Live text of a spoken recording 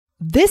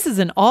This is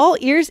an All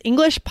Ears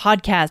English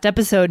podcast,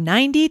 episode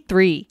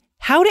 93,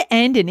 How to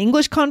End an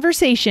English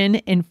Conversation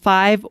in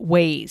 5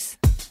 Ways.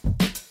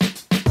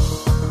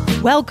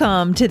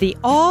 Welcome to the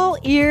All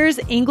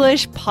Ears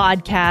English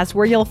podcast,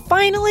 where you'll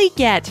finally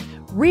get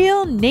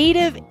real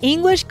native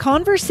English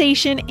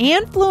conversation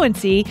and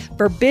fluency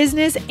for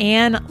business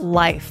and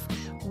life.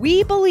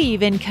 We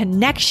believe in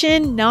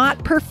connection,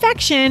 not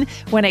perfection,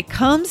 when it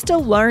comes to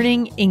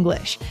learning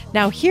English.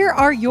 Now, here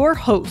are your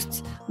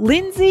hosts,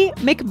 Lindsay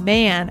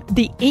McMahon,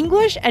 the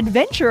English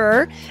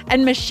adventurer,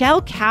 and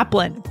Michelle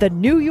Kaplan, the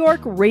New York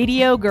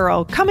radio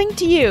girl, coming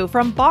to you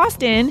from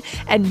Boston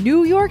and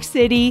New York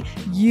City,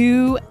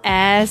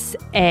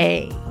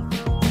 USA.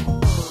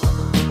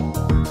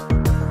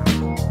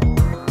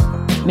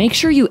 Make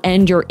sure you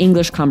end your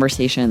English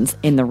conversations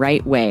in the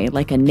right way,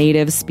 like a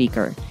native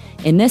speaker.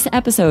 In this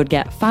episode,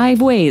 get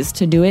 5 ways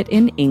to do it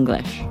in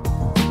English.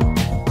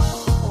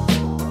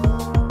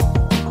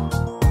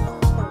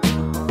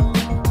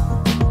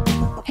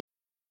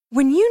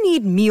 When you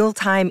need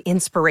mealtime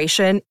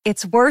inspiration,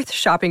 it's worth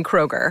shopping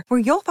Kroger, where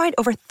you'll find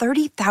over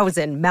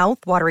 30,000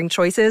 mouth-watering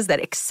choices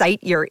that excite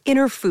your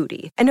inner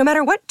foodie. And no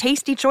matter what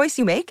tasty choice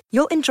you make,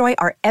 you'll enjoy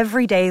our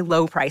everyday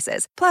low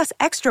prices, plus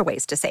extra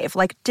ways to save,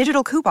 like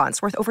digital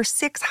coupons worth over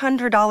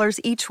 $600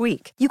 each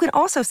week. You can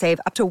also save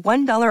up to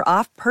 $1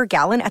 off per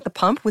gallon at the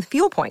pump with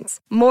fuel points.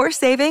 More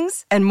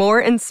savings and more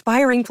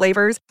inspiring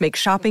flavors make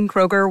shopping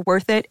Kroger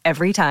worth it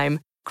every time.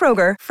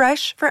 Kroger,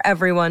 fresh for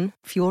everyone.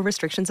 Fuel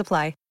restrictions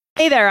apply.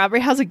 Hey there,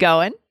 Aubrey. How's it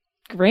going?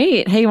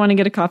 Great. Hey, you want to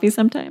get a coffee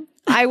sometime?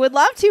 I would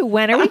love to.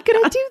 When are we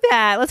going to do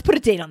that? Let's put a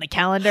date on the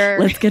calendar.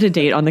 Let's get a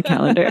date on the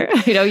calendar.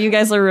 I know you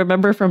guys will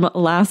remember from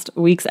last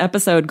week's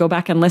episode. Go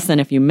back and listen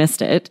if you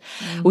missed it.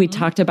 Mm-hmm. We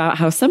talked about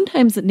how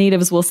sometimes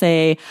natives will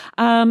say,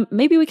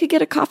 maybe we could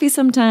get a coffee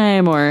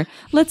sometime, or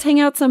let's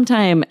hang out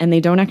sometime. And they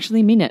don't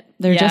actually mean it.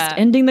 They're just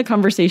ending the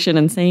conversation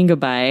and saying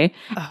goodbye.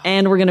 Oh.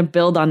 And we're going to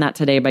build on that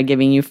today by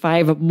giving you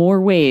 5 more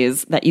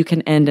ways that you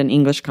can end an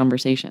English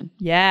conversation.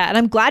 Yeah. And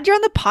I'm glad you're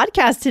on the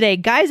podcast today.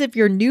 Guys, if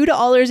you're new to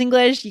All Ears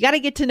English, you got to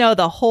get to know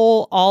the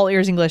whole All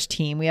Ears English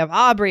team. We have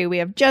Aubrey, we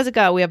have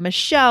Jessica, we have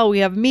Michelle, we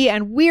have me,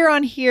 and we're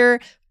on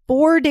here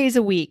 4 days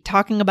a week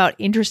talking about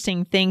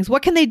interesting things.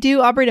 What can they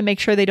do, Aubrey, to make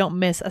sure they don't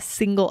miss a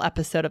single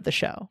episode of the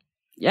show?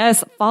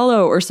 Yes,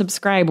 follow or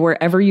subscribe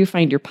wherever you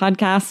find your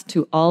podcast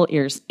to All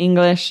Ears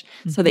English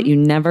so that you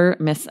never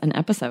miss an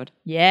episode.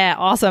 Yeah,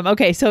 awesome.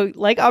 Okay, so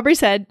like Aubrey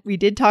said, we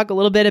did talk a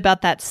little bit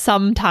about that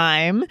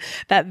sometime,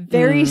 that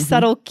very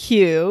subtle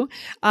cue.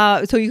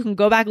 So you can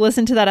go back and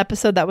listen to that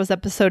episode. That was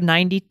episode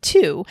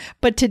 92.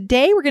 But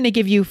today we're going to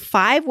give you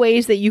 5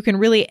 ways that you can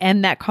really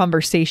end that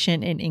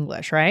conversation in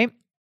English, right?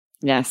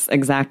 Yes,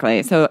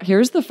 exactly. So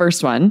here's the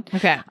first one.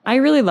 Okay. I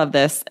really love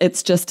this.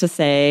 It's just to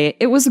say,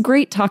 it was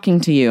great talking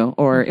to you,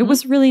 or it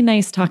was really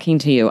nice talking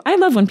to you. I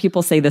love when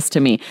people say this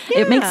to me. Yeah.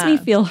 It makes me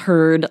feel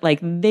heard,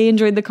 like they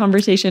enjoyed the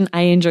conversation,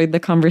 I enjoyed the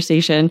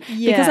conversation.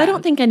 Yeah. Because I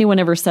don't think anyone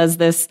ever says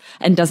this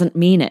and doesn't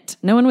mean it.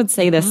 No one would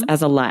say this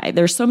as a lie.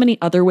 There's so many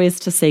other ways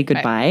to say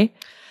goodbye. Right.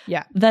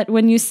 Yeah. That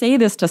when you say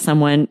this to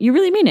someone, you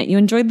really mean it. You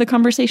enjoyed the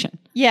conversation.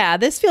 Yeah.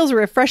 This feels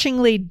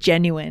refreshingly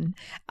genuine.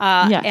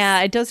 Yes.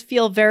 And it does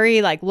feel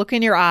very like look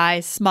in your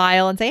eyes,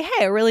 smile, and say, hey,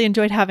 I really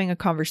enjoyed having a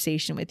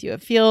conversation with you.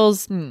 It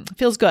feels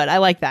good. I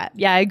like that.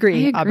 Yeah, I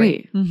agree. I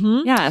agree.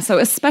 Yeah. So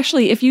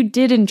especially if you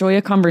did enjoy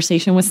a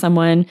conversation with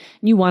someone and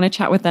you want to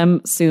chat with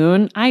them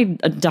soon, I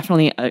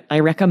definitely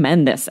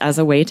recommend this as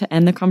a way to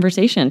end the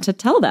conversation, to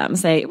tell them,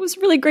 say, it was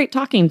really great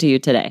talking to you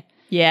today.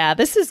 Yeah,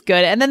 this is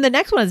good. And then the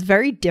next one is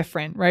very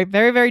different, right?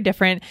 Very, very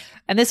different.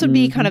 And this would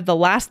be kind of the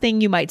last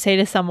thing you might say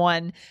to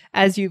someone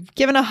as you've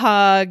given a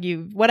hug,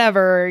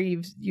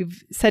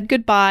 you've said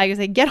goodbye. You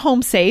say, get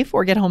home safe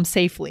or get home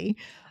safely.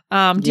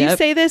 Do you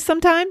say this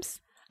sometimes?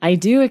 I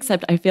do,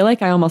 except I feel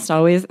like I almost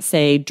always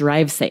say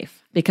drive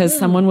safe. Because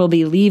someone will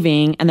be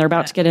leaving and they're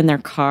about to get in their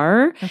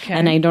car. Okay.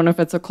 And I don't know if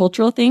it's a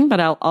cultural thing, but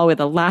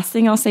the last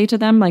thing I'll say to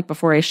them, like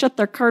before I shut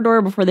their car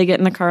door, before they get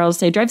in the car, I'll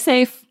say, drive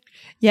safe.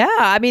 Yeah,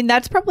 I mean,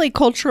 that's probably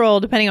cultural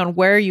depending on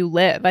where you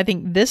live. I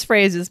think this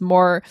phrase is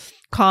more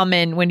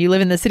common when you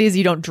live in the cities.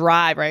 You don't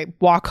drive, right?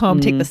 Walk home,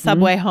 take the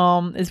subway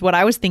home is what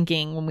I was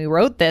thinking when we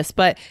wrote this.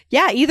 But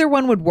yeah, either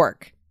one would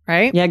work,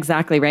 right? Yeah,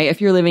 exactly, right? If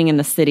you're living in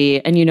the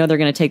city and you know they're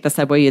going to take the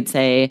subway, you'd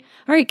say,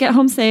 all right, get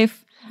home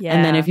safe. Yeah.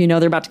 And then if you know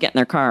they're about to get in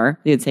their car,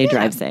 you'd say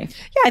drive safe.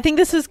 Yeah, I think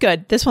this is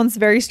good. This one's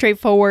very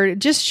straightforward. It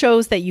just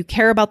shows that you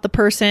care about the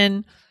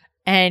person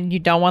and you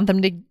don't want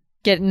them to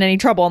get in any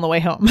trouble on the way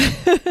home.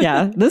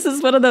 Yeah, this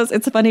is one of those,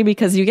 it's funny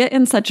because you get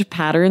in such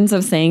patterns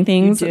of saying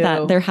things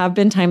that there have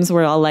been times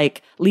where I'll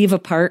like leave a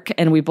park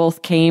and we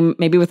both came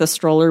maybe with a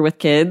stroller with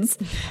kids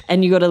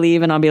and you go to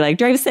leave and I'll be like,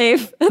 drive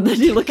safe. And then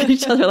you look at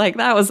each other like,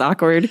 that was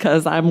awkward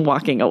because I'm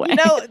walking away. You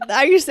know,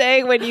 are you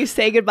saying when you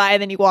say goodbye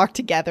and then you walk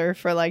together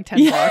for like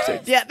 10 blocks?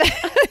 Yeah,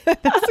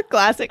 that's a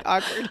classic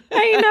awkward.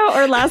 I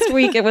know. Or last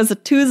week, it was a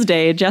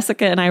Tuesday.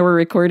 Jessica and I were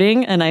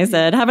recording and I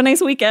said, have a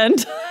nice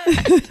weekend.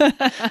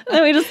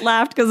 Then we just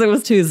laughed because it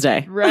was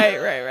Tuesday.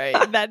 Right.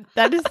 right.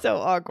 That is so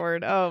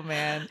awkward. Oh,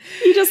 man.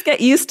 You just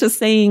get used to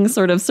saying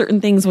sort of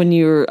certain things when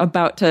you're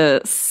about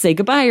to say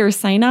goodbye or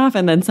sign off.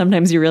 And then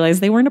sometimes you realize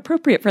they weren't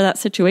appropriate for that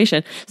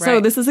situation. So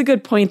this is a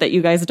good point that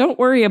you guys don't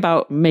worry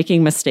about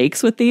making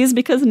mistakes with these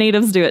because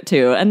natives do it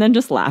too. And then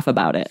just laugh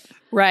about it.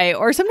 Right.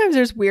 Or sometimes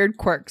there's weird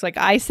quirks. Like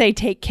I say,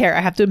 take care. I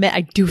have to admit,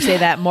 I do say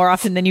that more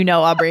often than you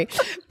know, Aubrey.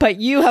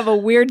 But you have a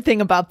weird thing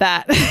about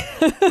that.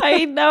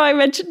 I know. I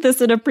mentioned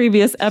this in a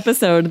previous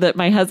episode that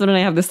my husband and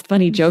I have this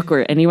funny joke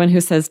where anyone who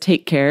says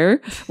take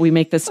care, we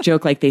make this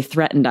joke like they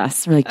threatened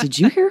us. We're like, did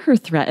you hear her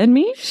threaten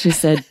me? She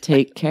said,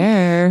 take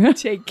care.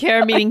 Take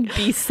care, meaning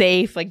be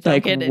safe. Like,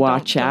 don't get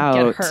watch out.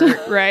 Don't get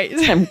hurt. Right.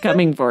 I'm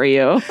coming for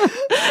you.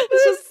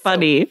 It's just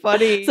funny.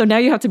 Funny. So now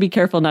you have to be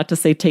careful not to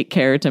say take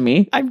care to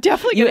me. I'm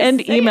definitely you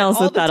end emails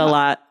with that a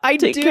lot. I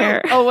take do.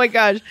 Care. Oh my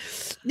gosh.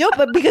 No,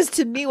 but because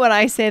to me, when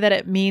I say that,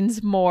 it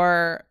means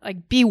more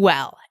like be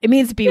well. It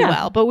means be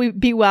well, but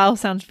be well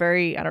sounds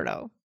very, I don't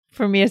know.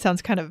 For me, it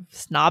sounds kind of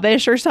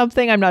snobbish or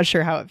something. I'm not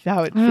sure how it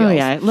feels. Oh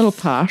yeah, a little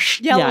posh.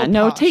 Yeah,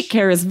 posh. Take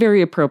care is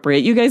very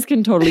appropriate. You guys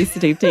can totally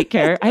say take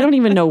care. I don't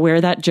even know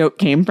where that joke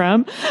came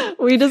from.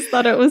 We just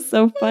thought it was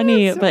so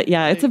funny. But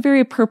yeah, it's a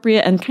very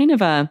appropriate and kind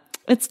of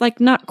it's like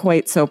not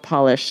quite so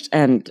polished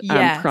and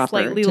proper.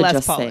 Slightly to less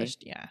just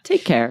polished. Say, yeah.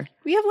 Take care.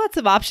 We have lots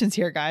of options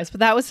here, guys, but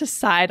that was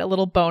a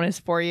little bonus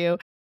for you.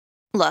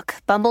 Look,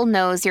 Bumble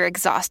knows you're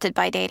exhausted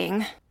by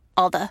dating.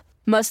 All the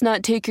must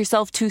not take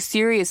yourself too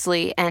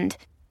seriously and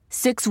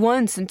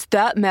 6'1" since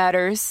that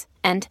matters.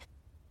 And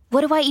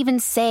what do I even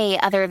say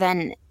other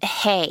than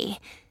hey?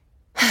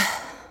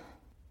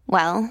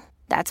 Well,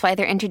 that's why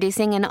they're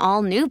introducing an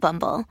all-new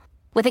Bumble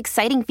with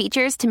exciting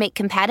features to make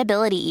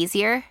compatibility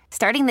easier,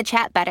 starting the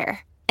chat better,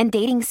 and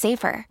dating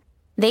safer.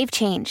 They've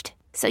changed,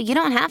 so you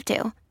don't have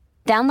to.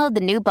 Download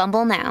the new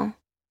Bumble now.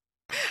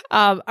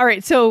 All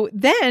right, so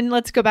then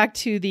let's go back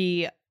to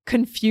the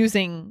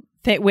confusing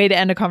way to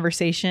end a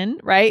conversation,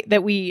 right?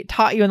 That we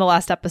taught you in the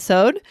last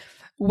episode,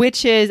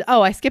 which is,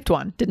 I skipped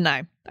one, didn't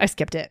I? I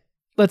skipped it.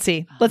 Let's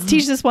see. Let's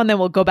teach this one, then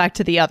we'll go back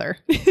to the other.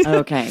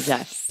 Okay,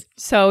 yes.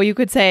 So you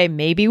could say,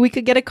 maybe we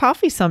could get a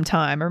coffee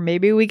sometime, or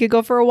maybe we could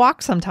go for a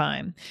walk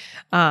sometime.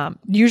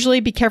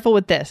 Usually be careful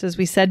with this. As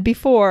we said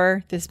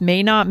before, this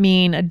may not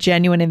mean a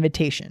genuine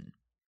invitation.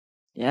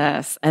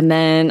 Yes. And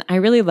then I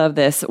really love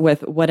this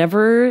with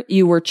whatever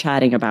you were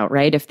chatting about,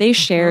 right? If they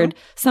shared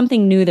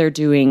something new they're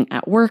doing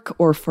at work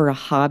or for a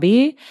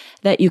hobby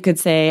that you could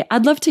say,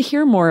 I'd love to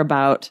hear more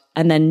about,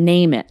 and then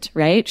name it,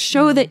 right?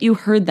 Show that you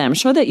heard them,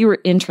 show that you were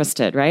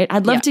interested, right?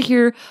 I'd love to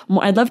hear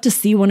more. I'd love to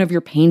see one of your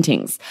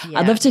paintings. Yeah.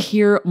 I'd love to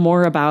hear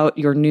more about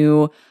your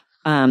new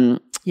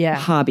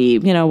hobby,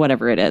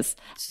 whatever it is.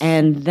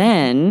 And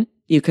then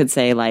you could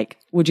say like,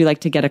 would you like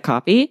to get a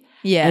copy?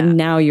 Yeah. And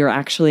now you're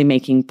actually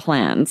making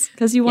plans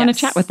because you want to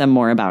chat with them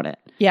more about it.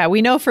 Yeah,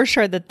 we know for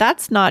sure that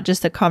that's not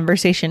just a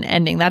conversation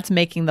ending. That's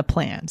making the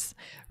plans,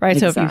 right?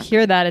 Exactly. So if you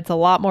hear that, it's a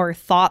lot more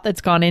thought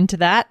that's gone into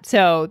that.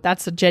 So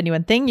that's a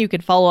genuine thing. You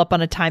could follow up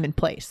on a time and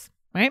place,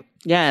 right?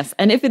 Yes.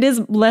 And if it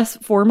is less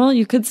formal,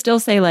 you could still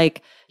say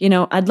like,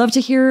 I'd love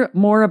to hear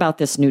more about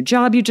this new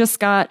job you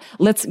just got.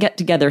 Let's get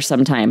together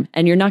sometime.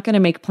 And you're not going to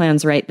make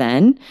plans right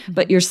then,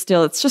 but it's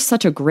just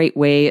such a great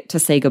way to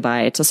say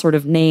goodbye, to sort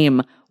of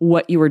name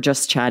what you were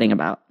just chatting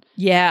about.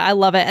 Yeah, I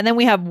love it. And then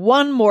we have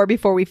one more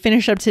before we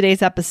finish up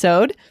today's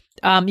episode.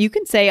 You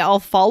can say, I'll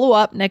follow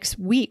up next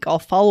week. I'll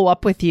follow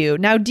up with you.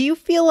 Now, do you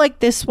feel like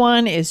this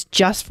one is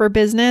just for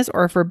business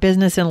or for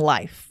business in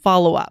life?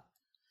 Follow up.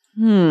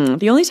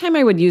 The only time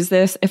I would use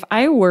this, if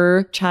I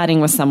were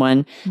chatting with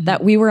someone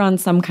that we were on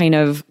some kind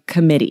of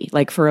committee,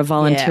 like for a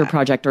volunteer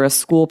project or a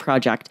school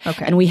project,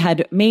 and we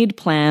had made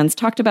plans,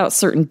 talked about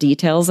certain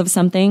details of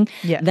something,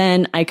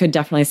 then I could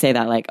definitely say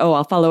that like,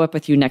 I'll follow up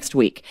with you next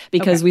week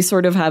because we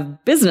sort of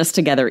have business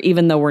together,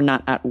 even though we're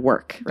not at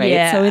work, right?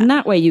 Yeah. So in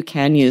that way, you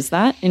can use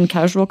that in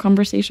casual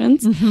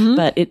conversations,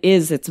 but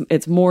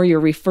it's more you're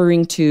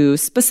referring to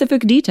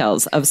specific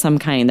details of some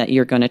kind that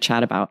you're going to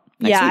chat about.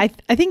 I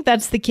think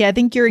that's the key. I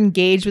think you're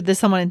engaged with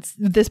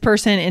this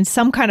person in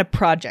some kind of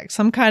project,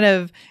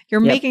 you're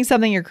making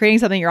something, you're creating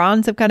something, you're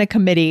on some kind of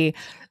committee.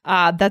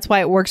 That's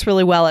why it works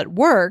really well at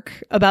work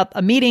about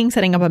a meeting,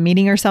 setting up a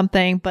meeting or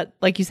something. But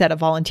like you said, a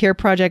volunteer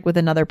project with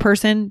another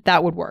person,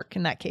 that would work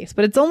in that case.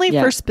 But it's only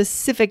for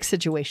specific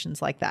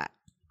situations like that.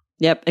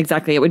 Yep,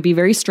 exactly. It would be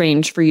very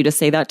strange for you to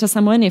say that to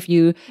someone if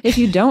you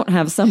don't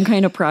have some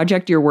kind of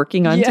project you're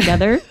working on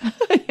together.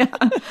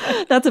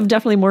 That's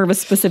definitely more of a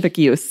specific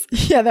use.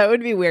 Yeah, that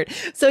would be weird.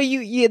 So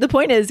the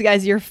point is,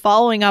 guys, you're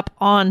following up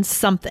on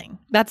something.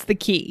 That's the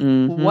key.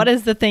 What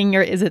is the thing?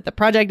 Is it the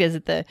project? Is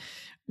it the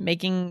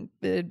making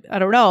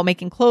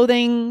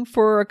clothing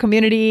for a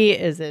community?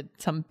 Is it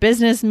some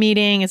business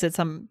meeting? Is it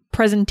some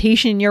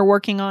presentation you're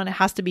working on? It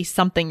has to be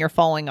something you're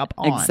following up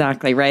on.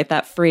 Exactly, right?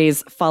 That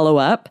phrase follow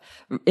up,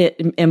 it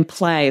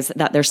implies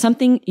that there's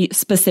something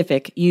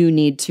specific you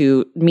need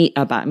to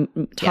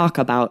talk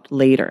about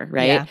later,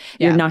 right?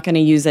 You're not going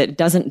to use it. It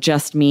doesn't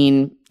just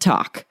mean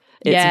talk.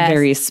 It's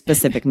very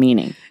specific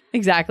meaning.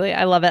 Exactly.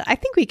 I love it. I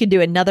think we could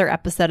do another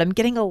episode. I'm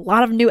getting a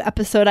lot of new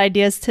episode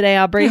ideas today,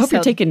 Aubrey. I hope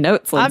you're taking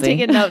notes, Lindsay.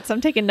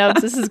 I'm taking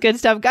notes. This is good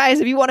stuff. Guys,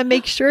 if you want to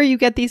make sure you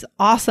get these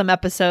awesome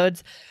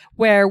episodes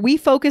where we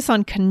focus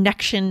on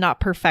connection, not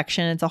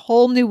perfection, it's a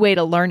whole new way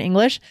to learn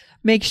English,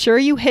 make sure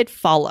you hit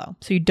follow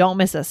so you don't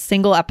miss a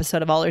single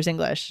episode of All Ears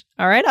English.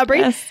 All right, Aubrey?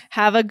 Yes.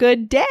 Have a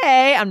good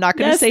day. I'm not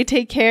going to say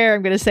take care.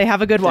 I'm going to say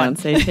have a good one. Don't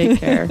say take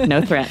care.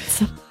 No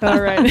threats. All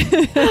right.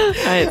 All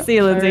right. See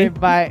you, Lindsay. All right,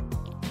 bye.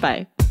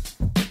 Bye.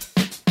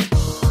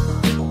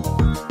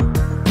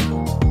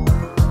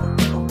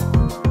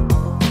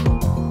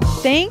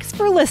 Thanks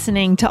for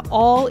listening to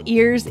All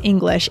Ears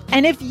English.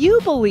 And if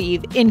you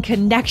believe in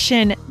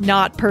connection,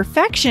 not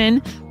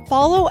perfection,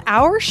 follow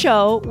our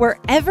show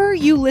wherever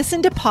you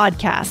listen to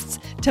podcasts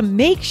to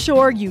make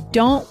sure you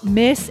don't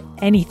miss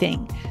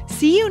anything.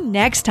 See you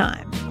next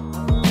time.